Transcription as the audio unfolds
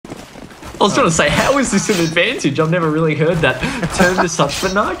was trying to say, how is this an advantage? I've never really heard that term as such,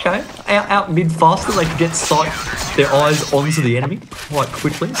 but no, okay. Out mid faster, they can get their eyes onto the enemy quite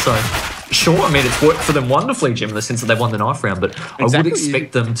quickly, so... Sure, I mean, it's worked for them wonderfully, Jim, in the sense that they won the knife round, but exactly. I would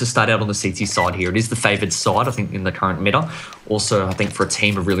expect them to start out on the CT side here. It is the favoured side, I think, in the current meta. Also, I think for a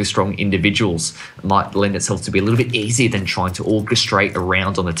team of really strong individuals, it might lend itself to be a little bit easier than trying to orchestrate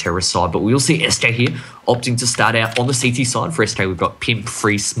around on the terrorist side. But we'll see SK here opting to start out on the CT side. For SK, we've got Pimp,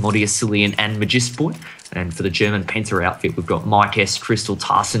 Freeze, Modi, Asilian, and Magisboy. And for the German Penta outfit, we've got Mike S, Crystal,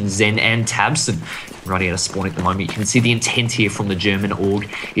 Tarson, Zen, and Tabson running out of spawn at the moment. You can see the intent here from the German org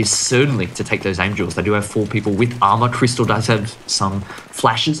is certainly to take those aim duels. They do have 4 people with armor. Crystal does have some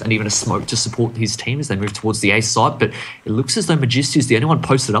flashes and even a smoke to support his team as they move towards the A side, but it looks as though Magistu is the only one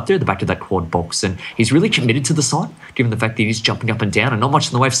posted up there at the back of that quad box, and he's really committed to the side, given the fact that he's jumping up and down and not much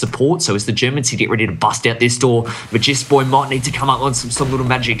in the way of support. So as the Germans here get ready to bust out this door, Magisboy might need to come up on some little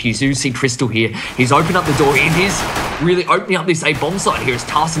magic. You do see Crystal here. He's opened up the door. It is really opening up this A bomb site here as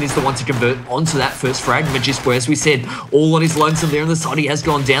Tarson is the one to convert onto that first frag. Magisboy, as we said, all on his lonesome there on the side. He has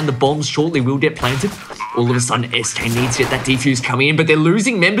gone down. The bombs shortly will get planted. All of a sudden, SK needs to get that defuse coming in, but they're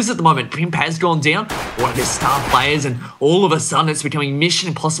losing members at the moment. Pimp has gone down, one of their star players, and all of a sudden it's becoming mission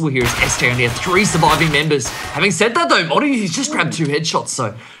impossible here as SK only have 3 surviving members. Having said that though, Modi, he's just grabbed 2 headshots,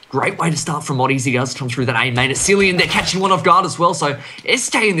 so great way to start from Modi as he does come through that A main. Asilian, they're catching one off guard as well, so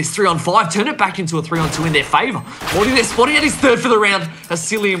SK in this 3-on-5, turn it back into a 3-on-2 in their favour. Modi, they're spotting at his 3rd for the round.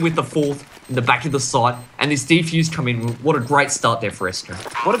 Asilian with the 4th. In the back of the site, and this defuse come in. What a great start there for SK.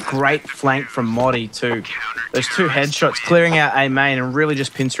 What a great flank from Modi too. Those 2 headshots clearing out A main and really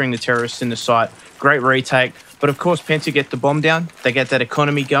just pincering the terrorists in the site. Great retake, but of course Penta get the bomb down. They get that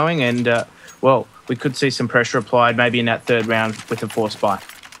economy going, and well, we could see some pressure applied maybe in that 3rd round with a force buy.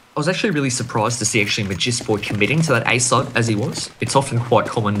 I was actually really surprised to see Magisboy committing to that A side as he was. It's often quite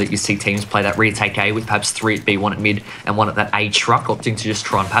common that you see teams play that retake A with perhaps 3 at B, 1 at mid, and 1 at that A truck, opting to just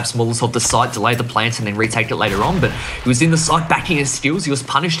try and perhaps Molotov the site, delay the plant, and then retake it later on. But he was in the site backing his skills. He was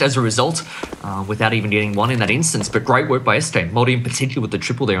punished as a result without even getting 1 in that instance. But great work by SK. Modi in particular with the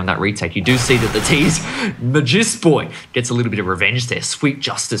triple there on that retake. You do see that the T's Magisboy gets a little bit of revenge there. Sweet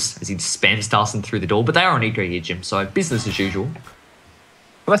justice as he spams Darson through the door. But they are on eco here, Jim, so business as usual.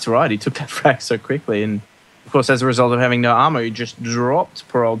 Well, that's right. He took that frag so quickly. And, of course, as a result of having no armor, he just dropped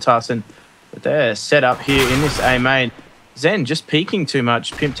poor old Tarson. But they're set up here in this A main. Zen just peeking too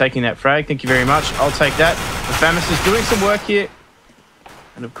much. Pimp taking that frag. Thank you very much. I'll take that. The Famis is doing some work here.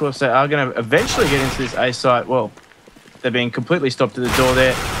 And, of course, they are going to eventually get into this A site. Well, they're being completely stopped at the door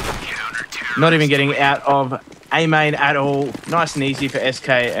there. Not even getting out of A main at all. Nice and easy for SK.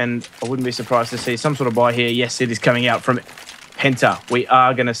 And I wouldn't be surprised to see some sort of buy here. Yes, it is coming out from Penta. We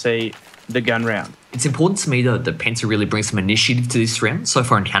are going to see the gun round. It's important to me, though, that Penta really brings some initiative to this round. So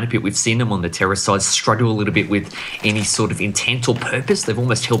far in Counterpit, we've seen them on the terrorist side struggle a little bit with any sort of intent or purpose. They've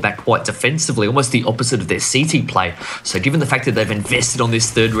almost held back quite defensively, almost the opposite of their CT play. So given the fact that they've invested on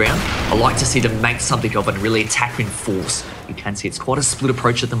this 3rd round, I like to see them make something of it and really attack in force. You can see it's quite a split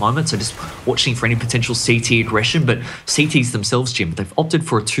approach at the moment, so just watching for any potential CT aggression. But CTs themselves, Jim, they've opted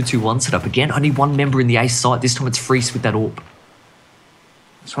for a 2-2-1 setup. Again, only 1 member in the A site. This time it's Freeze with that AWP.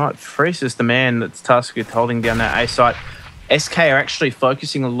 That's right. Freeze is the man that's tasked with holding down that A site. SK are actually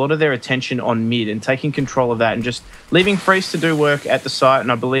focusing a lot of their attention on mid and taking control of that and just leaving Freeze to do work at the site.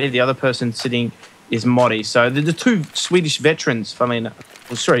 And I believe the other person sitting is Modi. So the 2 Swedish veterans, funnily enough,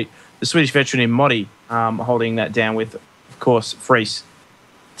 well, sorry, the Swedish veteran in Modi holding that down with, of course, Freeze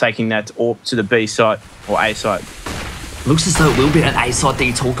taking that AWP to the B site or A site. Looks as though it will be an A side that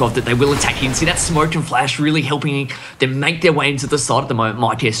you talk of, that they will attack in. See that smoke and flash really helping them make their way into the side at the moment.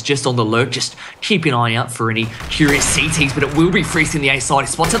 Mike S just on the lurk, just keep an eye out for any curious CTs, but it will be Freeze in the A side.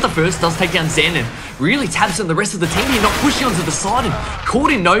 He spots at the first, does take down Zen, and really Tabson the rest of the team here, not pushing onto the side and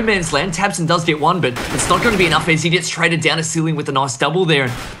caught in no man's land. Tabson does get 1, but it's not going to be enough as he gets traded down a ceiling with a nice double there.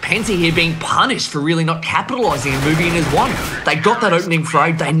 And Penta here being punished for really not capitalising and moving in as 1. They got that opening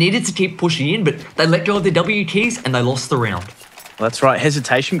frag. They needed to keep pushing in, but they let go of their W keys and they lost the round. Well, that's right.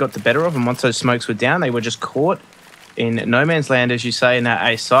 Hesitation got the better of them. Once those smokes were down, they were just caught in no man's land, as you say, in that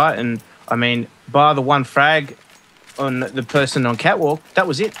A site. And, I mean, bar the 1 frag on the person on Catwalk, that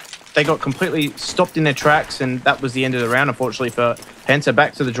was it. They got completely stopped in their tracks, and that was the end of the round, unfortunately, for Penta.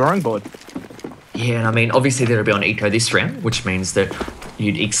 Back to the drawing board. Yeah, and I mean, obviously they'll be on eco this round, which means that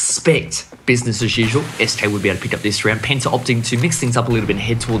you'd expect business as usual. SK would be able to pick up this round. Penta opting to mix things up a little bit and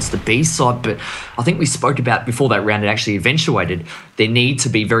head towards the B side, but I think we spoke about before that round it actually eventuated, their need to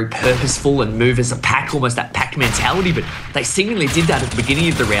be very purposeful and move as a pack, almost that pack mentality, but they seemingly did that at the beginning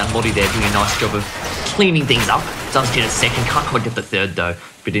of the round. Modi there doing a nice job of cleaning things up. Does get a second, can't quite get the 3rd though.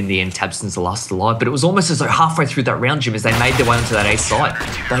 but in the end, Tabson's the last alive. But it was almost as though halfway through that round, Jim, as they made their way onto that A site,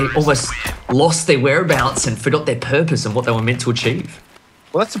 they almost lost their whereabouts and forgot their purpose and what they were meant to achieve.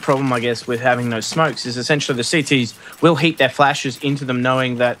 Well, that's the problem, I guess, with having those smokes, is essentially the CTs will heat their flashes into them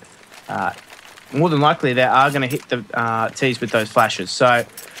knowing that more than likely they are going to hit the T's with those flashes. So,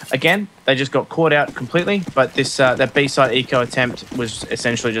 again, they just got caught out completely, but this that B-side eco attempt was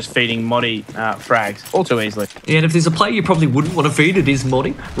essentially just feeding Modi frags all too easily. Yeah, and if there's a player you probably wouldn't want to feed, it is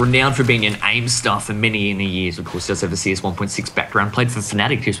Modi, renowned for being an aim star for many years. Of course, does have a CS 1.6 background, played for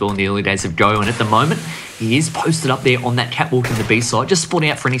Fnatic as well in the early days of Go, and at the moment, he is posted up there on that catwalk in the B-side, just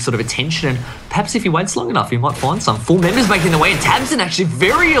spawning out for any sort of attention, and perhaps if he waits long enough, he might find some. 4 members making their way, and Tabson actually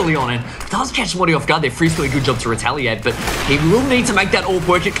very early on, and does catch Modi off guard there. Freeze doing a good job to retaliate, but he will need to make that AWP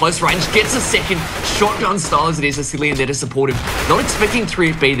work at close range, gets a second shotgun style as it is, Asilian there to support him. Not expecting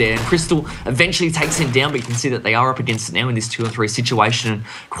 3B there, and Crystal eventually takes him down, but you can see that they are up against it now in this 2-on-3 situation, and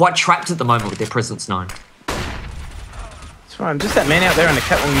quite trapped at the moment with their presence known. That's right, just that man out there on the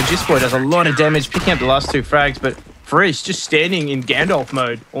catwalk, Magisboy does a lot of damage, picking up the last 2 frags, but Freeze just standing in Gandalf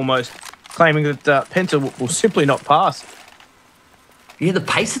mode, almost, claiming that Penta will simply not pass. Yeah, the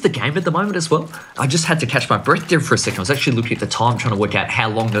pace of the game at the moment as well. I just had to catch my breath there for a second. I was actually looking at the time, trying to work out how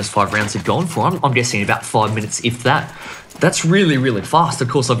long those 5 rounds had gone for. I'm guessing about 5 minutes, if that. That's really fast. Of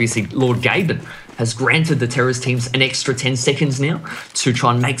course, obviously, Lord Gaben has granted the Terrorist teams an extra 10 seconds now to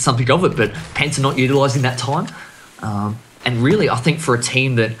try and make something of it, but Penta not utilising that time. And really, I think for a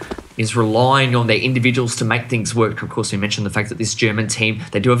team that is relying on their individuals to make things work. Of course, we mentioned the fact that this German team,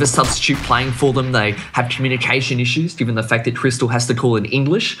 they do have a substitute playing for them. They have communication issues, given the fact that Crystal has to call in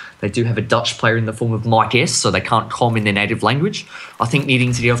English. They do have a Dutch player in the form of Mike S, so they can't comm in their native language. I think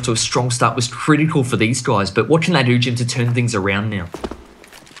needing to get off to a strong start was critical for these guys. But what can they do, Jim, to turn things around now?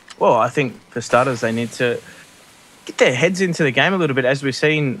 Well, I think for starters, they need to get their heads into the game a little bit. As we've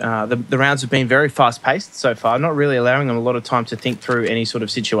seen, the rounds have been very fast-paced so far, not really allowing them a lot of time to think through any sort of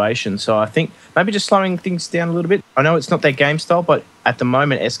situation. So I think maybe just slowing things down a little bit. I know it's not their game style, but at the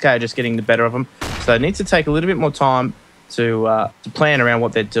moment, SK are just getting the better of them. So they need to take a little bit more time to plan around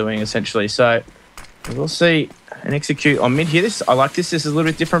what they're doing, essentially. So we'll see and execute on mid here. I like this. This is a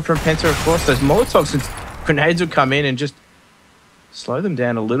little bit different from Penta, of course. Those Molotovs and grenades will come in and just slow them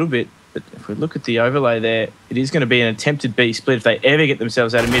down a little bit. But if we look at the overlay there, it is going to be an attempted B split if they ever get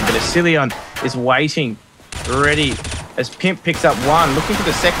themselves out of mid. But Asilion is waiting, ready, as Pimp picks up 1, looking for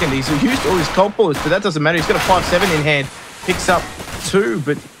the second. He's used all his cold bullets, but that doesn't matter. He's got a 5-7 in hand, picks up 2,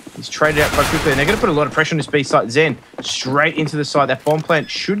 but he's traded out quite quickly. And they're going to put a lot of pressure on this B site. Zen straight into the side. That bomb plant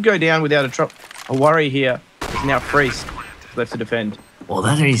should go down without a worry here. It's now Freeze left to defend. Well,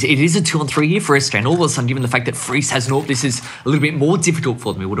 it is a 2-on-3 here for SK, and all of a sudden, given the fact that Freeze has an AWP, this is a little bit more difficult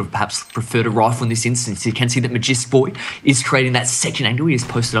for them. He would have perhaps preferred a rifle in this instance. You can see that Magisboy is creating that second angle. He is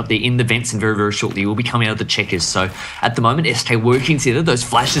posted up there in the vents, and very shortly he will be coming out of the checkers. So at the moment, SK working together. Those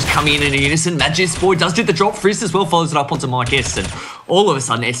flashes coming in unison. Magisboy does get the drop. Freeze as well follows it up onto Mike S, and all of a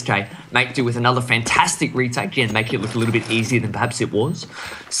sudden, SK make do with another fantastic retake and make it look a little bit easier than perhaps it was.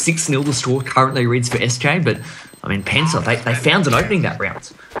 6-0 the score currently reads for SK, but I mean, Penta, they found an opening that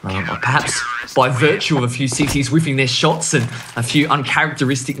round. Perhaps by virtue of a few CTs whiffing their shots and a few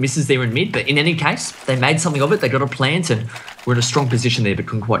uncharacteristic misses there in mid. But in any case, they made something of it. They got a plant and were in a strong position there, but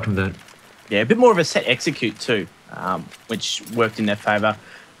couldn't quite convert. Yeah, a bit more of a set execute too, which worked in their favour.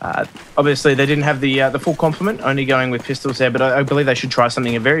 Obviously, they didn't have the full complement, only going with pistols there, but I believe they should try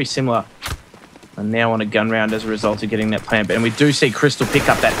something very similar. And now on a gun round as a result of getting that plant. And we do see Crystal pick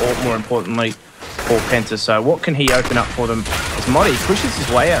up that AWP, more importantly, for Penta. So what can he open up for them? As Modi pushes his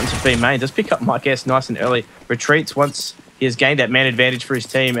way out into B main, does pick up Mike S nice and early, retreats once he has gained that man advantage for his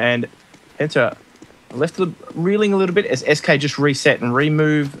team, and Penta left reeling a little bit as SK just reset and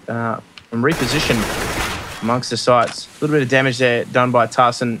remove and reposition amongst the sites. A little bit of damage there done by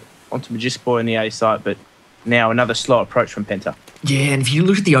Tarson onto Magisboy in the A site, but now another slow approach from Penta. Yeah, and if you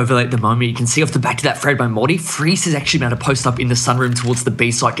look at the overlay at the moment, you can see off the back of that frag by Modi, Freeze is actually about to post up in the sunroom towards the B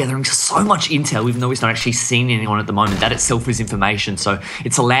site, gathering so much intel, even though he's not actually seeing anyone at the moment. That itself is information. So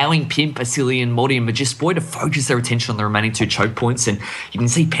it's allowing Pimp, Asilian, Modi, and Magisboy to focus their attention on the remaining 2 choke points. And you can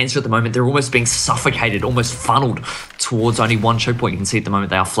see Penta at the moment, they're almost being suffocated, almost funneled towards only 1 choke point. You can see at the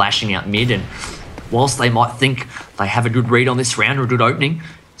moment they are flashing out mid, and whilst they might think they have a good read on this round or a good opening,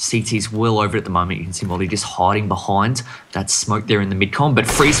 CT's well over it at the moment. You can see Molly just hiding behind that smoke there in the mid-com. But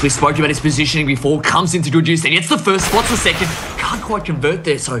Freeze, we spoke about his positioning before, comes into good use. He gets the first, spots the second, can't quite convert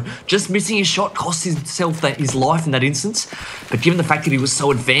there. So just missing his shot cost himself his life in that instance. But given the fact that he was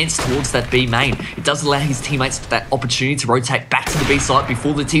so advanced towards that B main, it does allow his teammates that opportunity to rotate back to the B site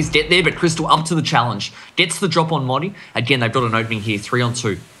before the T's get there. But Crystal up to the challenge, gets the drop on Modi. Again, they've got an opening here,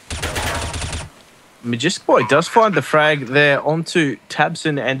 3-on-2. Majestic Boy does find the frag there onto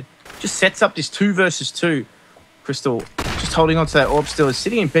Tabson and just sets up this 2 versus 2. Crystal just holding onto that orb still, is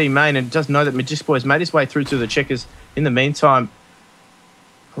sitting in B main and does know that Majestic Boy has made his way through to the checkers. In the meantime,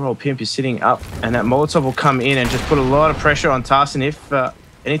 poor old Pimp is sitting up and that Molotov will come in and just put a lot of pressure on Tarson. If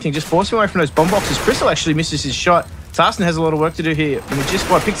anything, just force him away from those bomb boxes. Crystal actually misses his shot. Tarson has a lot of work to do here. Majestic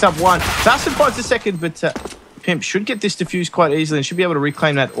Boy picks up one. Tarson finds the second, but Pimp should get this diffused quite easily and should be able to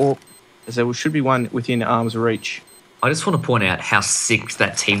reclaim that orb, as there should be one within arm's reach. I just want to point out how sick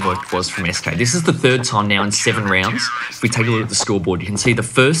that teamwork was from SK. This is the 3rd time now in 7 rounds. If we take a look at the scoreboard, you can see the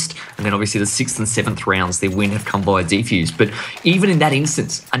 1st and then obviously the 6th and 7th rounds, their win have come via defuse. But even in that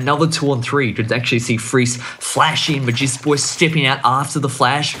instance, another 2-on-3, you could actually see Freeze flash in, Majestic Boy stepping out after the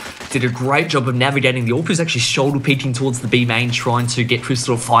flash. Did a great job of navigating the AWP. He was actually shoulder peeking towards the B main, trying to get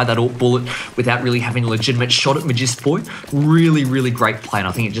Crystal to fire that AWP bullet without really having a legitimate shot at Majestic Boy. Really, really great play. And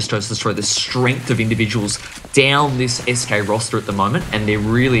I think it just goes to show the strength of individuals down this SK roster at the moment, and they're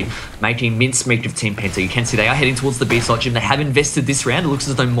really making mincemeat of Team Penta. You can see they are heading towards the B side, Jim. They have invested this round. It looks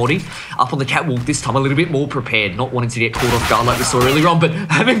as though Modi up on the catwalk this time a little bit more prepared, not wanting to get caught off guard like we saw earlier on. But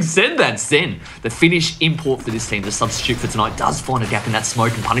having said that, Zen, the Finnish import for this team, the substitute for tonight, does find a gap in that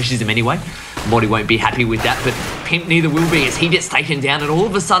smoke and punishes him anyway. Modi won't be happy with that, but Pimp neither will be, as he gets taken down, and all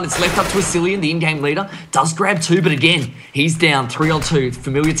of a sudden it's left up to Asilian, the in-game leader. Does grab 2, but again, he's down 3-on-2.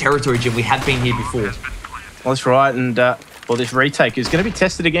 Familiar territory, Jim. We have been here before. Well, that's right, and well, this retake is going to be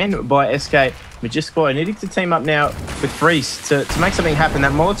tested again by SK. Majestic Boy needing to team up now with Freeze to make something happen.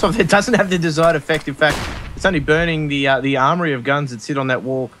 That Molotov there doesn't have the desired effect. In fact, it's only burning the armory of guns that sit on that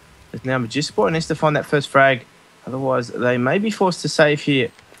wall. But now Majestic Boy needs to find that first frag. Otherwise, they may be forced to save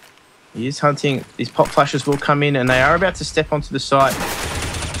here. He is hunting. These pop flashes will come in, and they are about to step onto the site.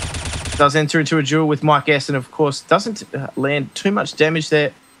 Does enter into a duel with Mike S, and of course, doesn't land too much damage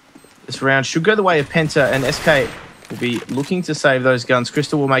there. This round should go the way of Penta, and SK will be looking to save those guns.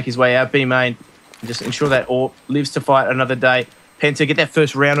 Crystal will make his way out B main and just ensure that AWP lives to fight another day. Penta get that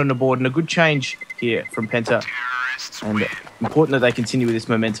first round on the board, and a good change here from Penta. And important that they continue with this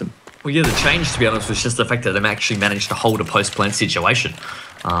momentum. Well, yeah, the change, to be honest, was just the fact that they actually managed to hold a post-plant situation.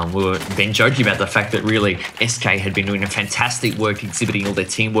 We were been joking about the fact that really SK had been doing a fantastic work exhibiting all their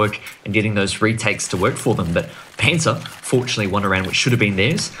teamwork and getting those retakes to work for them. But Penta, fortunately, won a round which should have been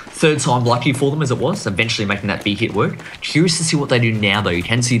theirs. 3rd time lucky for them as it was, eventually making that B hit work. Curious to see what they do now, though. You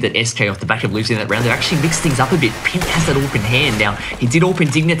can see that SK, off the back of losing that round, they actually mixed things up a bit. Pimp has that AWP in hand. Now, he did AWP in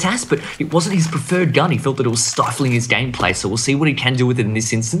Dignitas, but it wasn't his preferred gun. He felt that it was stifling his gameplay, so we'll see what he can do with it in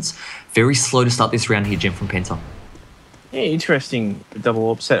this instance. Very slow to start this round here, Jim, from Penta. Yeah, interesting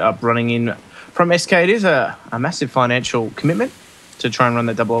double AWP setup running in from SK. It is a massive financial commitment to try and run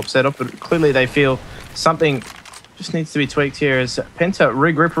that double AWP setup, but clearly they feel something just needs to be tweaked here. As Penta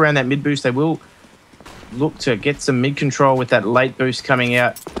regroup around that mid boost, they will look to get some mid control with that late boost coming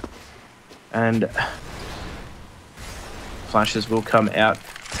out, and flashes will come out.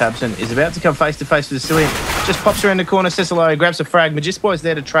 Tabson is about to come face to face with the Cillian. Just pops around the corner, says hello, grabs a frag. Majestic Boy's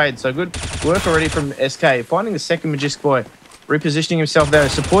there to trade, so good work already from SK. Finding the second Majestic Boy, repositioning himself there,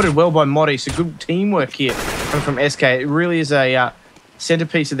 supported well by Modi, so good teamwork here from SK. It really is a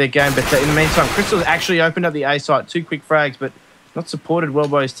centerpiece of their game, but in the meantime, Crystal's actually opened up the A site. 2 quick frags, but not supported well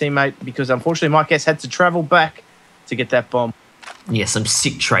by his teammate because unfortunately Mike S had to travel back to get that bomb. Yeah, some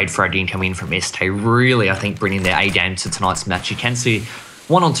sick trade fragging coming in from SK. Really, I think, bringing their A game to tonight's match. You can see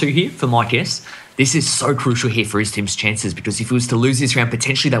 1-on-2 here for Mike S. This is so crucial here for his team's chances because if he was to lose this round,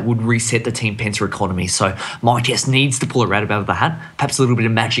 potentially that would reset the Team Penta economy. So Mike S needs to pull it right out of the hat. Perhaps a little bit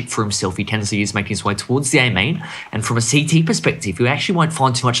of magic for himself. You can see he's making his way towards the A main. And from a CT perspective, you actually won't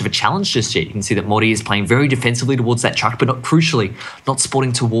find too much of a challenge just yet. You can see that Modi is playing very defensively towards that truck, but not crucially, not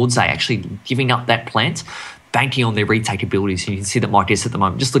spotting towards A, actually giving up that plant, banking on their retake abilities. And you can see that Mike S at the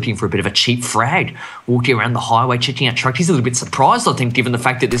moment just looking for a bit of a cheap frag, walking around the highway, checking out trucks. He's a little bit surprised, I think, given the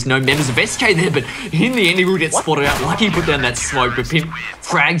fact that there's no members of SK there, but in the end he will get spotted out. Lucky he put down that smoke, but Pimp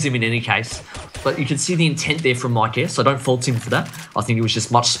frags him in any case. But you can see the intent there from Mike S. I don't fault him for that. I think it was just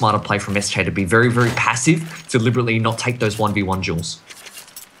much smarter play from SK to be very, very passive, deliberately not take those 1v1 duels.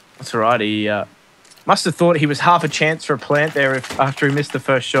 That's right. He must have thought he was half a chance for a plant there after he missed the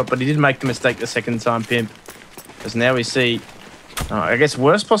first shot, but he did make the mistake the second time, Pimp. Because now we see I guess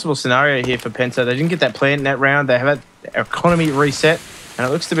worst possible scenario here for Penta. They didn't get that plant in that round. They have their economy reset, and it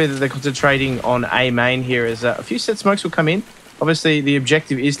looks to be that they're concentrating on A main here as a few set smokes will come in. Obviously, the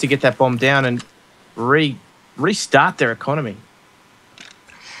objective is to get that bomb down and restart their economy.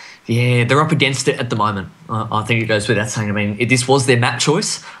 Yeah, they're up against it at the moment. I think it goes without saying. I mean, if this was their map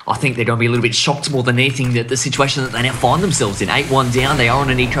choice, I think they're going to be a little bit shocked more than anything that the situation that they now find themselves in. 8-1 down, they are on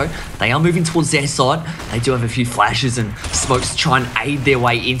an eco. They are moving towards their side. They do have a few flashes and smokes to try and aid their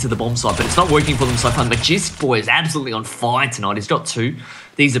way into the bomb site, but it's not working for them so far. Magisk Boy is absolutely on fire tonight. He's got 2.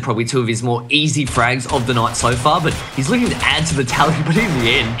 These are probably 2 of his more easy frags of the night so far, but he's looking to add to the tally. But in the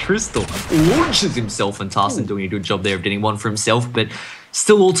end, Crystal launches himself, and Tarson doing a good job there of getting one for himself, but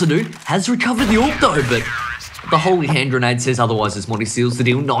still all to do. Has recovered the AWP though, but the holy hand grenade says otherwise as Monty seals the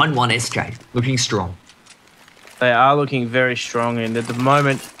deal. 9-1 SK, looking strong. They are looking very strong, and at the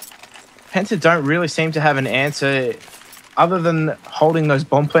moment, Penta don't really seem to have an answer other than holding those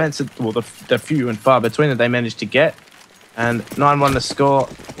bomb plants, well, the few and far between that they managed to get. And 9-1 the score.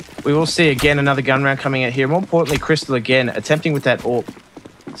 We will see again another gun round coming out here. More importantly, Crystal again attempting with that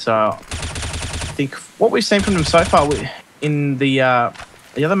AWP. So I think what we've seen from them so far in the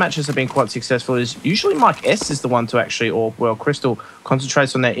other matches have been quite successful is usually Mike S is the one to actually AWP, while Crystal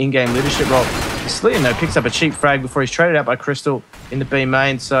concentrates on that in-game leadership role. Slian though picks up a cheap frag before he's traded out by Crystal in the B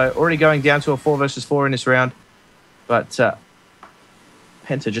main. So already going down to a 4 versus 4 in this round. But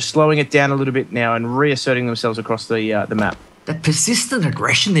Penta just slowing it down a little bit now and reasserting themselves across the map. That persistent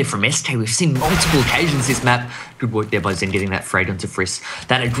aggression there from SK, we've seen multiple occasions this map. Good work there by Zen getting that frag onto Friss.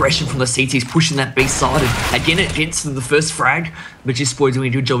 That aggression from the CTs pushing that B side, and again it gets to the first frag. Magisk Boy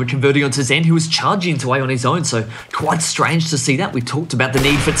doing a good job of converting onto Zen, who was charging into A on his own, so quite strange to see that. We talked about the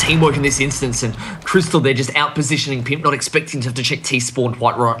need for teamwork in this instance, and Crystal there just out-positioning Pimp, not expecting to have to check T-spawn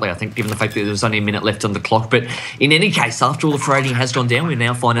quite rightly, I think, given the fact that there was only a minute left on the clock. But in any case, after all the fragging has gone down, we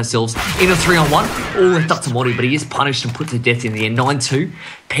now find ourselves in a 3-on-1, all left up to Mori, but he is punished and put to death in the end. 9-2,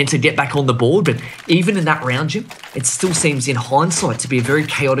 Penta get back on the board, but even in that round, Jim, it still seems in hindsight to be a very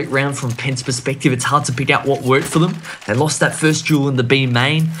chaotic round from Penta's perspective. It's hard to pick out what worked for them. They lost that first duel in the B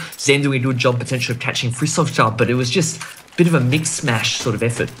main. Zen doing a good job potentially of catching Frissov up, but it was just a bit of a mix smash sort of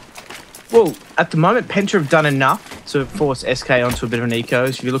effort. Well, at the moment, Penta have done enough to force SK onto a bit of an eco.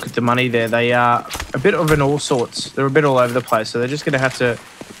 If you look at the money there, they are a bit of an all sorts. They're a bit all over the place, so they're just going to have to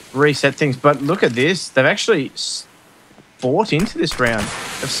reset things. But look at this. They've actually bought into this round.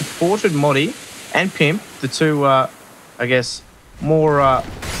 They've supported Modi and Pimp, the two, I guess, more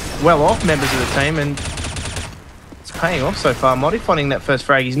well-off members of the team, and it's paying off so far. Modi finding that first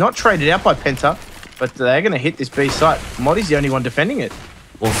frag. He's not traded out by Penta, but they're going to hit this B site. Modi's the only one defending it.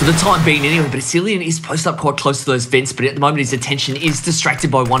 Well, for the time being anyway, but Cillian is posted up quite close to those vents, but at the moment his attention is distracted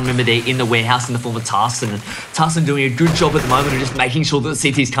by one member there in the warehouse in the form of Tarson. And Tarson doing a good job at the moment of just making sure that the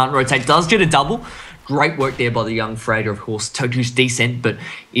CTs can't rotate. Does get a double. Great work there by the young Frater, of course. Toku's decent, but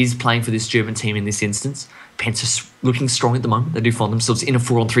is playing for this German team in this instance. Penta's looking strong at the moment. They do find themselves in a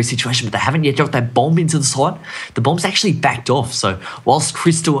 4-on-3 situation, but they haven't yet got that bomb into the site. The bomb's actually backed off, so whilst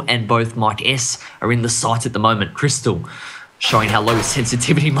Crystal and both Mike S are in the site at the moment, Crystal showing how low his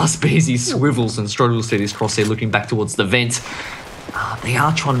sensitivity must be as he swivels and struggles to his crosshair looking back towards the vent. They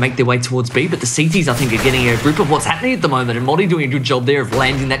are trying to make their way towards B, but the CTs, I think, are getting a grip of what's happening at the moment, and Modi doing a good job there of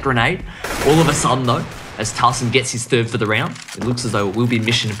landing that grenade. All of a sudden, though, as Tarson gets his third for the round, it looks as though it will be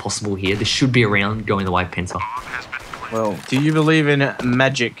mission impossible here. This should be a round going the way of Penta. Well, do you believe in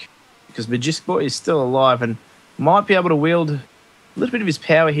magic? Because Magisk Boy is still alive and might be able to wield a little bit of his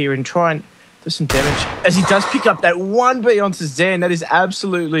power here and try and do some damage, as he does pick up that 1B onto Zen. That is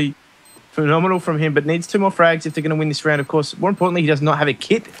absolutely phenomenal from him, but needs 2 more frags if they're going to win this round, of course. More importantly, he does not have a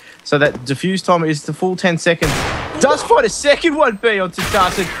kit, so that diffuse time is the full 10 seconds. Does find a second 1B onto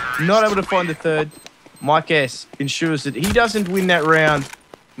Tarson, not able to find the third. Mike S ensures that he doesn't win that round.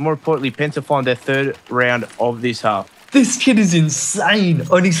 More importantly, Penta find their third round of this half. This kid is insane.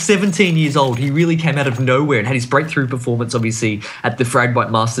 Only 17 years old. He really came out of nowhere and had his breakthrough performance, obviously, at the Fragbite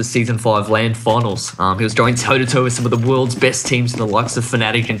Masters Season 5 Land Finals. He was going toe-to-toe with some of the world's best teams, the likes of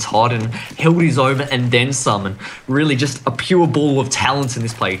Fnatic and Titan, held his own and then some, and really just a pure ball of talent in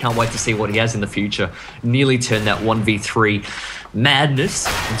this play. You can't wait to see what he has in the future. Nearly turned that 1v3 madness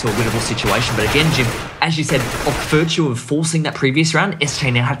into a winnable situation. But again, Jim, as you said, off virtue of forcing that previous round, SK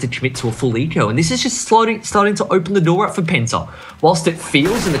now have to commit to a full eco, and this is just starting to open the door up for Penta. Whilst it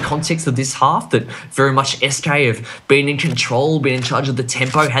feels in the context of this half that very much SK have been in control, been in charge of the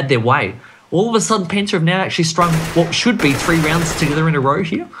tempo, had their way, all of a sudden Penta have now actually strung what should be 3 rounds together in a row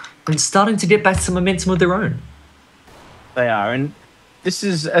here and starting to get back some momentum of their own. They are, and this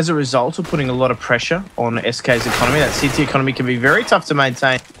is as a result of putting a lot of pressure on SK's economy. That CT economy can be very tough to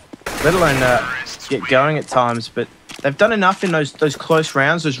maintain, let alone get going at times. But they've done enough in those close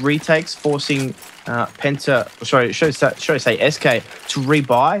rounds, those retakes, forcing PENTA, should I say SK, to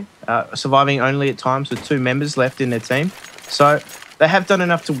rebuy, surviving only at times with 2 members left in their team. So they have done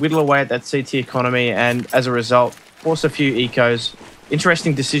enough to whittle away at that CT economy, and as a result, force a few ecos.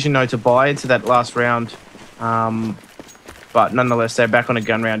 Interesting decision, though, to buy into that last round. But nonetheless, they're back on a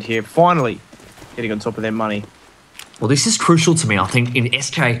gun round here, finally getting on top of their money. Well, this is crucial to me. I think in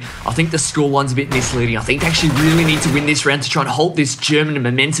SK, I think the scoreline's a bit misleading. I think they actually really need to win this round to try and halt this German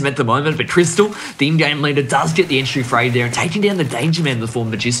momentum at the moment. But Crystal, the in-game leader, does get the entry fray there and taking down the Danger Man in the form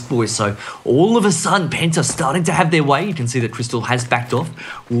of the Gist Boys. So all of a sudden, PENTA starting to have their way. You can see that Crystal has backed off.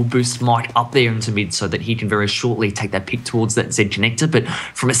 We'll boost Mike up there into mid so that he can very shortly take that pick towards that Z connector. But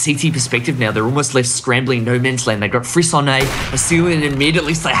from a CT perspective now, they're almost left scrambling no man's land. They've got Friss on A Cillian in mid. At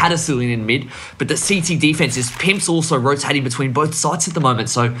least they had a Cillian in mid. But the CT defense is Pimps also rotating between both sites at the moment,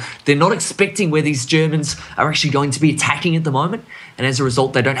 so they're not expecting where these Germans are actually going to be attacking at the moment, and as a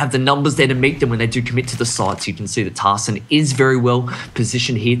result they don't have the numbers there to meet them when they do commit to the sites. You can see that Tarson is very well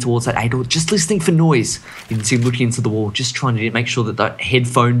positioned here towards that A door, just listening for noise. You can see him looking into the wall, just trying to make sure that the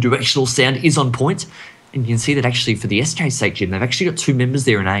headphone directional sound is on point, and you can see that actually for the SK sake, Jim, they've actually got 2 members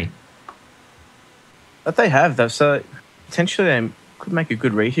there in A. But they have, though, so potentially they could make a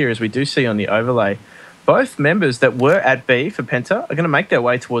good read here, as we do see on the overlay. Both members that were at B for PENTA are going to make their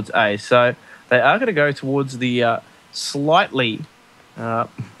way towards A. So they are going to go towards the slightly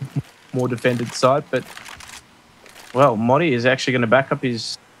more defended side. But, well, Modi is actually going to back up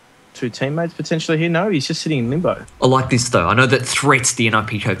his 2 teammates potentially here. No, he's just sitting in limbo. I like this, though. I know that Threats, the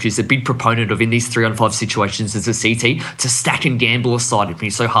NIP coach, is a big proponent of in these 3-on-5 situations as a CT to stack and gamble aside. It'd be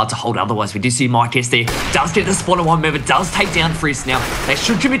so hard to hold otherwise. We do see Mike S there. Does get the spot on 1 member. Does take down Friss. Now, they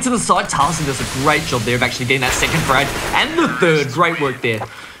should commit to the side. Tarson does a great job there of actually getting that second frag. And the third. Great work there.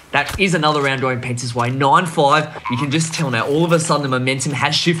 That is another round going PENTA's way. 9-5. You can just tell now, all of a sudden, the momentum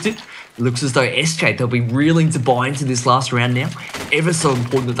has shifted. It looks as though SK, they'll be reeling to buy into this last round now. Ever so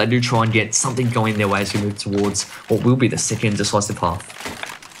important that they do try and get something going their way as we move towards what will be the second decisive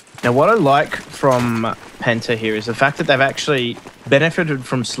half. Now, what I like from PENTA here is the fact that they've actually benefited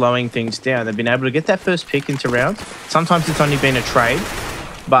from slowing things down. They've been able to get that first pick into rounds. Sometimes it's only been a trade,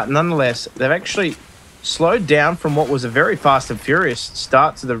 but nonetheless, they've actually slowed down from what was a very fast and furious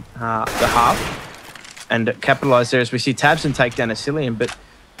start to the half and capitalised there as we see Tabson take down a Cillian, but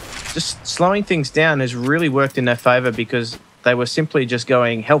just slowing things down has really worked in their favour because they were simply just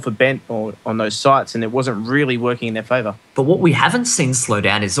going hell for bent on those sites, and it wasn't really working in their favour. But what we haven't seen slow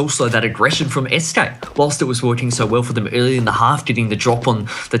down is also that aggression from SK. Whilst it was working so well for them early in the half, getting the drop on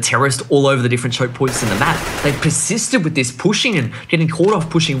the terrorist all over the different choke points in the map, they persisted with this pushing and getting caught off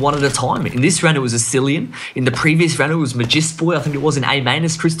pushing one at a time. In this round, it was a Cillian. In the previous round, it was Magist Boy. I think it was in A main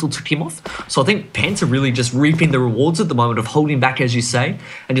as Crystal took him off. So I think PENTA really just reaping the rewards at the moment of holding back, as you say,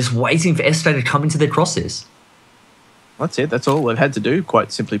 and just waiting for SK to come into their crosshairs. That's it. That's all they've had to do,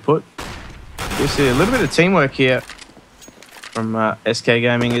 quite simply put. You see a little bit of teamwork here from SK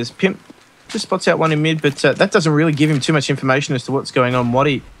Gaming as Pimp just spots out one in mid, but that doesn't really give him too much information as to what's going on.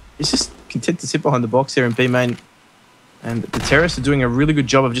 Waddy is just content to sit behind the box there in B main, and the terrorists are doing a really good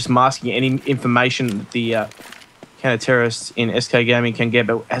job of just masking any information that the counter-terrorists in SK Gaming can get.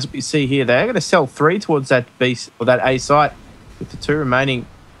 But as we see here, they are going to sell 3 towards that B or that A site, with the 2 remaining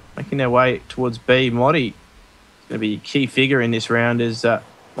making their way towards B. Modi going to be a key figure in this round as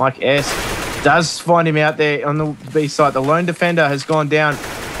Mike S does find him out there on the B side. The lone defender has gone down,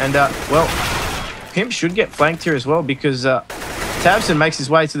 and well, Pimp should get flanked here as well because Tabson makes his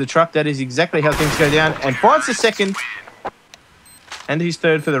way to the truck. That is exactly how things go down, and finds the second and his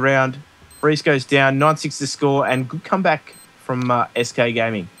third for the round. Reese goes down, 9-6 to score, and good comeback from SK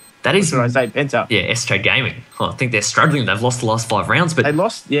Gaming. That is, what should I say, PENTA. Yeah, SK Gaming. I think they're struggling. They've lost the last 5 rounds, but they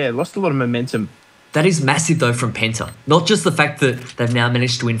lost a lot of momentum. That is massive, though, from PENTA. Not just the fact that they've now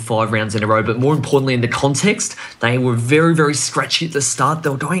managed to win 5 rounds in a row, but more importantly, in the context, they were very, very scratchy at the start. They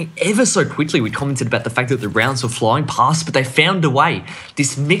were going ever so quickly. We commented about the fact that the rounds were flying past, but they found a way.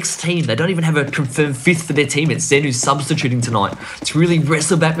 This mixed team, they don't even have a confirmed 5th for their team. It's Zen who's substituting tonight to really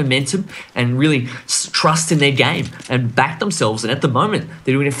wrestle back momentum and really trust in their game and back themselves. And at the moment,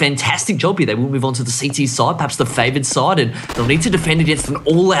 they're doing a fantastic job here. They will move on to the CT side, perhaps the favoured side, and they'll need to defend against an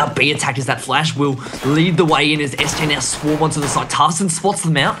all-out B attack as that flash will lead the way in as SJ now swarm onto the side. Tarson spots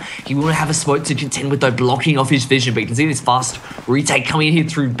them out. He will have a smoke to contend with, though, blocking off his vision. But you can see this fast retake coming in here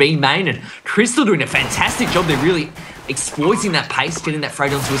through B main, and Crystal doing a fantastic job. They're really exploiting that pace, getting that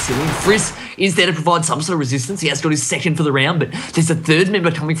frag onto a ceiling. Friss is there to provide some sort of resistance. He has got his second for the round, but there's a third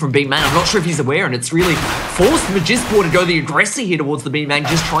member coming from B main. I'm not sure if he's aware, and it's really forced Magispo to go the aggressor here towards the B main,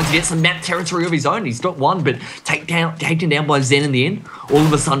 just trying to get some map territory of his own. He's got one, but taken down by Zen in the end. All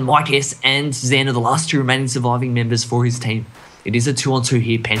of a sudden, Mike S and Zen are the last two remaining surviving members for his team. It is a 2-on-2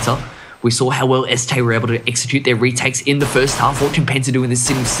 here, Penta. We saw how well ST were able to execute their retakes in the first half. What can Penta do in this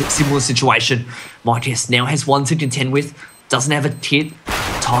similar situation? Mike S now has one to contend with. Doesn't have a hit.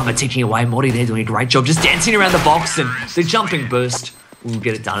 Timer ticking away. Modi, they're doing a great job just dancing around the box, and the jumping burst will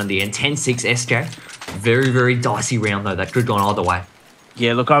get it done in the end. 10-6 SK. Very, very dicey round, though. That could have gone either way.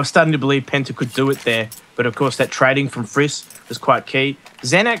 Yeah, look, I was starting to believe Penta could do it there, but of course that trading from Friss was quite key.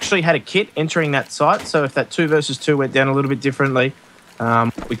 Zen actually had a kit entering that site, so if that 2 versus 2 went down a little bit differently,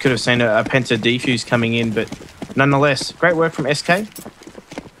 we could have seen a Penta defuse coming in, but nonetheless, great work from SK,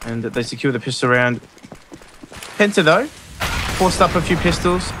 and they secure the pistol round. Penta, though, forced up a few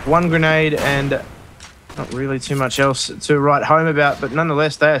pistols, 1 grenade, and not really too much else to write home about, but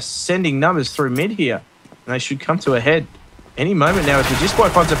nonetheless, they are sending numbers through mid here, and they should come to a head any moment now as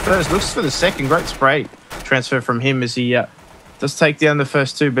Magispo finds a first, looks for the second. Great spray transfer from him as he does take down the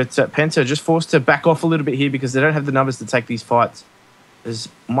first 2, but Penta just forced to back off a little bit here because they don't have the numbers to take these fights. There's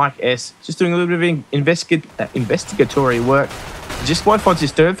Mike S just doing a little bit of investigatory work. Magispo finds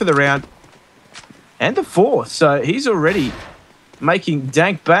his 3rd for the round and the 4th, so he's already making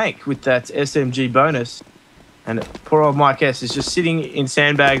dank bank with that SMG bonus. And poor old Mike S is just sitting in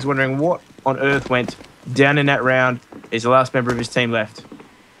sandbags wondering what on earth went down in that round. He's the last member of his team left.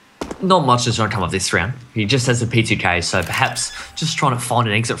 Not much is going to come of this round. He just has a P2K, so perhaps just trying to find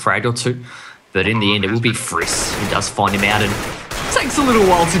an exit frag or 2. But in the end, it will be Friss who does find him out, and it takes a little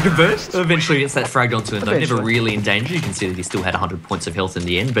while to convert. Eventually gets that fragged onto him, though. Never really in danger. You can see that he still had 100 points of health in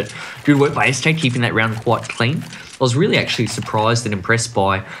the end, but good work by SK keeping that round quite clean. I was really actually surprised and impressed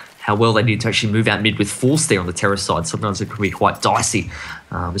by how well they did to actually move out mid with force there on the terrace side. Sometimes it can be quite dicey,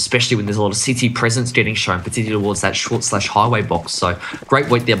 especially when there's a lot of city presence getting shown, particularly towards that short/highway box. So great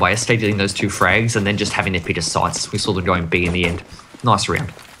work there by SK getting those 2 frags and then just having their Peter sights. We saw them going B in the end. Nice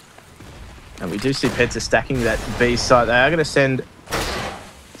round. And we do see Penta stacking that B site. They are going to send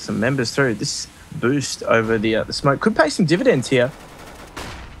some members through. This boost over the smoke could pay some dividends here.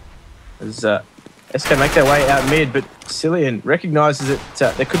 As SK make their way out mid, but Cillian recognises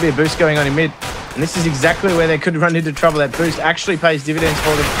that there could be a boost going on in mid, and this is exactly where they could run into trouble. That boost actually pays dividends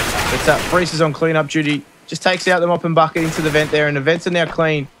for them. But Friss is on clean-up duty, just takes out the mop and bucket into the vent there, and the vents are now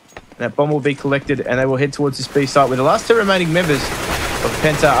clean. And that bomb will be collected, and they will head towards this B site, where the last 2 remaining members of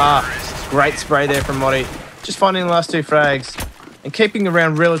Penta are. Great spray there from Modi, just finding the last 2 frags, and keeping the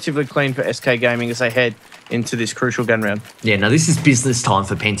round relatively clean for SK Gaming as they head into this crucial gun round. Yeah, now this is business time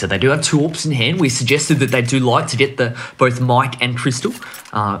for Penta. They do have 2 AWPs in hand. We suggested that they do like to get both Mike and Crystal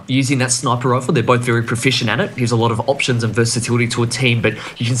using that sniper rifle. They're both very proficient at it. Gives a lot of options and versatility to a team, but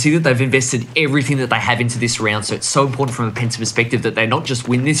you can see that they've invested everything that they have into this round, so it's so important from a Penta perspective that they not just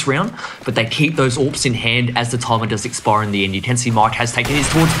win this round, but they keep those AWPs in hand as the timer does expire in the end. You can see Mike has taken his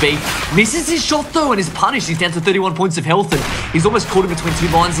towards B, misses his shot though, and is punished. He's down to 31 points of health, and he's almost caught in between 2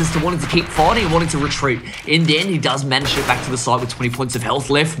 lines as to wanting to keep fighting and wanting to retreat. In the end, he does manage to get back to the side with 20 points of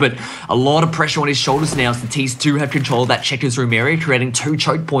health left, but a lot of pressure on his shoulders now as the Ts do have control of that checkers room area, creating 2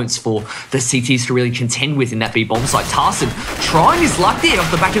 choke points for the CTs to really contend with in that B bomb site. Tarson trying his luck there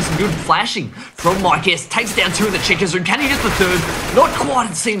off the back of some good flashing from Mike S. Takes down 2 in the checkers room. Can he get the 3rd? Not quite,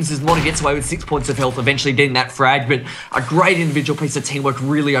 it seems, as Modi gets away with 6 points of health, eventually getting that frag, but a great individual piece of teamwork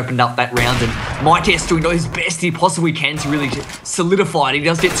really opened up that round, and Mike S doing his best he possibly can to really solidify it. He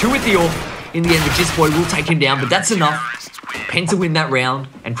does get 2 with the AWP. In the end, Magispo will take him down, but that's enough. Penta win that round,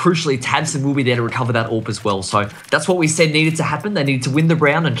 and crucially, Tabson will be there to recover that AWP as well. So that's what we said needed to happen. They needed to win the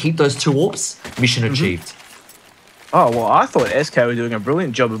round and keep those 2 AWPs. Mission achieved. Oh, well, I thought SK were doing a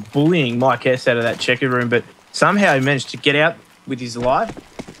brilliant job of bullying Mike S out of that checker room, but somehow he managed to get out with his life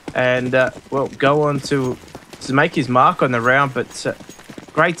and, well, go on to make his mark on the round. But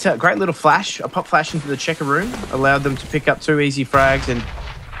great little flash, a pop flash into the checker room, allowed them to pick up 2 easy frags, and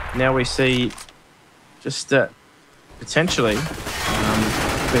now we see just potentially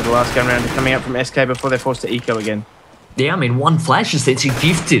be the last gun round coming up from SK before they're forced to eco again. Yeah, I mean, 1 flash essentially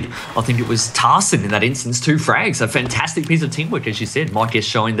gifted. I think it was Tarson in that instance, 2 frags. A fantastic piece of teamwork, as you said. Mike is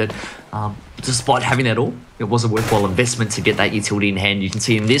showing that despite having that all, it was a worthwhile investment to get that utility in hand. You can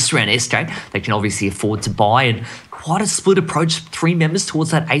see in this round, SK, they can obviously afford to buy and quite a split approach. 3 members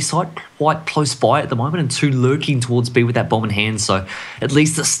towards that A site, quite close by at the moment, and 2 lurking towards B with that bomb in hand. So at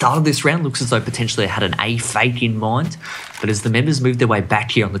least the start of this round looks as though potentially they had an A fake in mind. But as the members move their way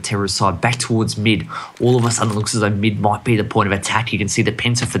back here on the terror side, back towards mid, all of a sudden it looks as though mid might be the point of attack. You can see the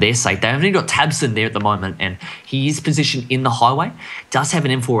PENTA for their sake. They've only got Tabson there at the moment, and he is positioned in the highway. Does have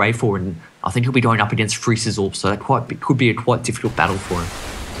an M4A4, and I think he'll be going up against Freeze's AWP, so that could be a quite difficult battle for him.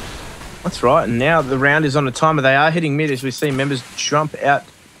 That's right, and now the round is on a timer. They are hitting mid as we see members jump out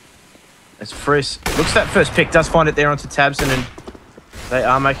as Freeze looks at that first pick, does find it there onto Tabson, and they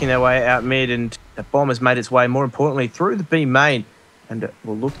are making their way out mid, and that bomb has made its way, more importantly, through the B main, and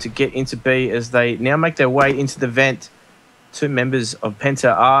will look to get into B as they now make their way into the vent. 2 members of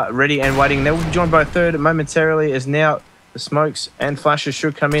PENTA are ready and waiting. They will be joined by a third momentarily, as now the smokes and flashes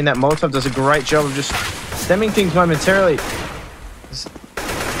should come in. That Molotov does a great job of just stemming things momentarily.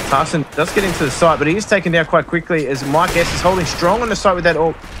 Tarson does get into the site, but he is taken down quite quickly as Mike S is holding strong on the site with that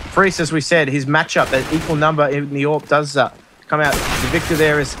AWP. Freeze, as we said, his matchup, that equal number in the AWP does come out. The victor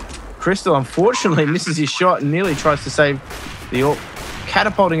there is Crystal. Unfortunately, misses his shot and nearly tries to save the AWP,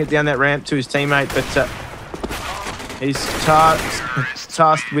 catapulting it down that ramp to his teammate, but he's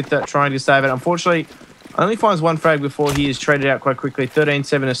tasked with trying to save it. Unfortunately, only finds 1 frag before he is traded out quite quickly.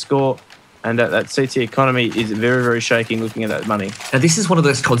 13-7 a score. And that CT economy is very, very shaking looking at that money. Now, this is one of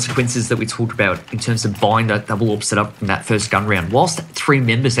those consequences that we talked about in terms of buying that double AWP setup in that first gun round. Whilst 3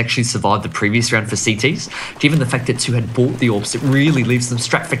 members actually survived the previous round for CTs, given the fact that 2 had bought the AWPs, it really leaves them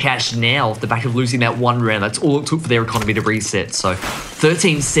strapped for cash now off the back of losing that 1 round. That's all it took for their economy to reset. So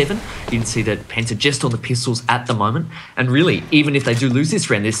 13-7, you can see that PENTA just on the pistols at the moment. And really, even if they do lose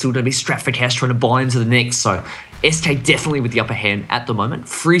this round, they're still going to be strapped for cash trying to buy into the next. So SK definitely with the upper hand at the moment.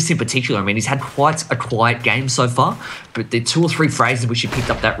 Freeze in particular, I mean, he's had quite a quiet game so far, but the 2 or 3 frags which he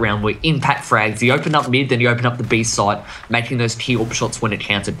picked up that round were impact frags. He opened up mid, then he opened up the B site, making those key AWP shots when it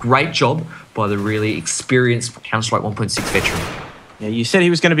counted. Great job by the really experienced Counter-Strike 1.6 veteran. Yeah, you said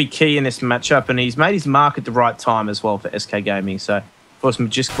he was going to be key in this matchup, and he's made his mark at the right time as well for SK Gaming. So, of course,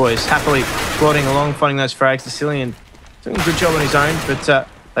 Magisk Boy is happily plodding along, finding those frags. Cillian doing a good job on his own, but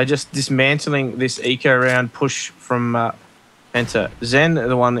they're just dismantling this eco round push from PENTA. Zen,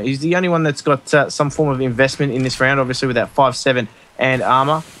 he's the only one that's got some form of investment in this round, obviously with that 5.7 and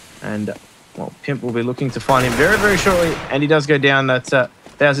armor. And, well, Pimp will be looking to find him very, very shortly. And he does go down at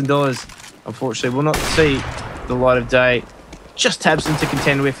 $1,000. Unfortunately, will not see the light of day. Just Tabson to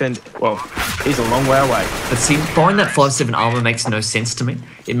contend with, and, well, he's a long way away. But see, buying that 5.7 armor makes no sense to me.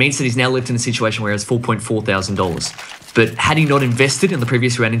 It means that he's now lived in a situation where he has $4,400. But had he not invested in the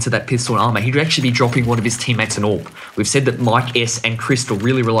previous round into that pistol and armor, he'd actually be dropping one of his teammates an AWP. We've said that Mike S and Crystal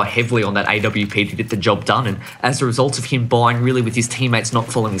really rely heavily on that AWP to get the job done, and as a result of him buying really with his teammates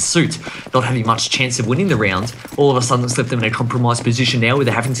not following suit, not having much chance of winning the round, all of a sudden it's left them in a compromised position now where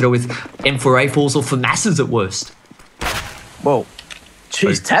they're having to deal with M4A4s or FAMASs at worst. Well,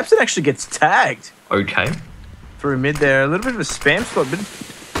 geez, Tabson actually gets tagged. Okay. Through mid there. A little bit of a spam spot, but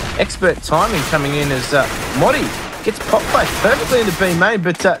expert timing coming in as Modi gets pop placed perfectly into B main,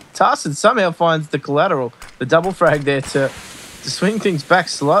 but Tarson somehow finds the collateral, the double frag there to swing things back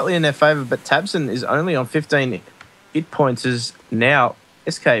slightly in their favour, but Tabson is only on 15 hit points as now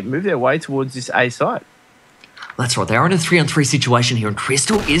SK move their way towards this A site. That's right, they're in a 3-on-3 situation here, and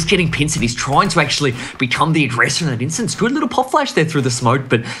Crystal is getting pincered. He's trying to actually become the aggressor in that instance. Good little pop flash there through the smoke,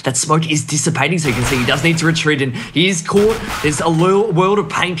 but that smoke is dissipating, so you can see he does need to retreat, and he is caught. There's a world of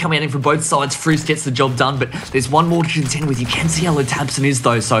pain coming at him from both sides. Freeze gets the job done, but there's one more to contend with. You can see how low Tabson is,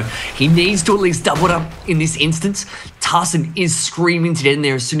 though, so he needs to at least double it up in this instance. Tarson is screaming to get in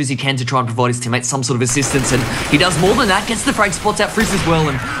there as soon as he can to try and provide his teammates some sort of assistance, and he does more than that, gets the frag, spots out Freeze as well,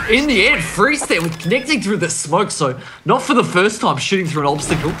 and in the end, Freeze there with connecting through the smoke, so not for the first time shooting through an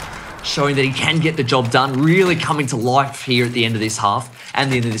obstacle, showing that he can get the job done, really coming to life here at the end of this half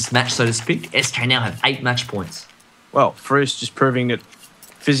and the end of this match, so to speak. SK now have 8 match points. Well, Freeze just proving that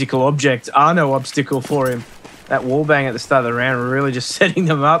physical objects are no obstacle for him. That wallbang at the start of the round really just setting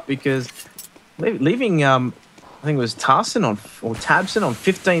them up, because leaving I think it was Tabson on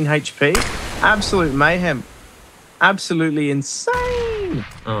 15 HP. Absolute mayhem. Absolutely insane.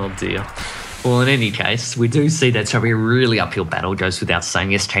 Oh dear. Well, in any case, we do see that it's going to be a really uphill battle, goes without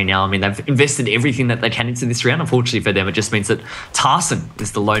saying. SK now, I mean, they've invested everything that they can into this round. Unfortunately for them, it just means that Tarson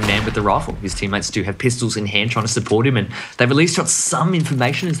is the lone man with the rifle. His teammates do have pistols in hand trying to support him, and they've at least got some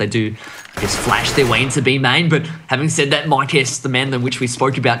information as they do, I guess, flash their way into B main. But having said that, Mike S, the man in which we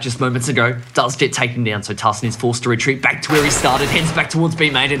spoke about just moments ago, does get taken down, so Tarson is forced to retreat back to where he started, heads back towards B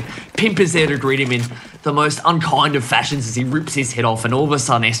main, and Pimp is there to greet him in the most unkind of fashions as he rips his head off, and all of a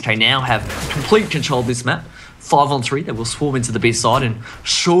sudden SK now have complete control of this map. 5-on-3, they will swarm into the B side, and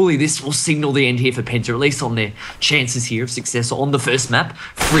surely this will signal the end here for Penta, at least on their chances here of success on the first map.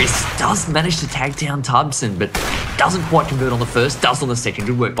 Frisk does manage to tag down Tubson, but doesn't quite convert on the first, does on the second.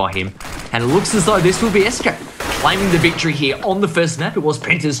 Good work by him. And it looks as though this will be SK claiming the victory here on the first map. It was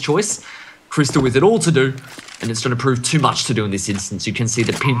Penta's choice. Crystal with it all to do, and it's going to prove too much to do in this instance. You can see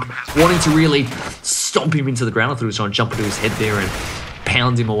the Pimp wanting to really stomp him into the ground. I thought he was trying to jump into his head there and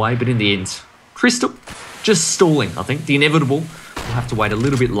pound him away, but in the end, Crystal just stalling, I think. The inevitable will have to wait a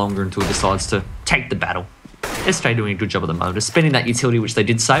little bit longer until he decides to take the battle. SK doing a good job at the moment, spending that utility, which they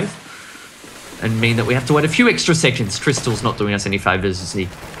did save, and mean that we have to wait a few extra seconds. Crystal's not doing us any favours as he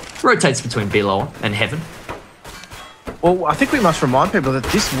rotates between B lower and Heaven. Well, I think we must remind people that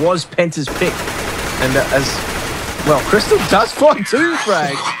this was Penta's pick. And as well, Crystal does find 2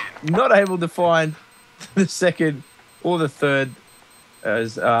 frags. Not able to find the second or the third,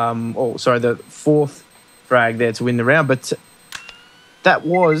 as the 4th frag there to win the round. But that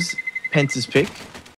was Penta's pick.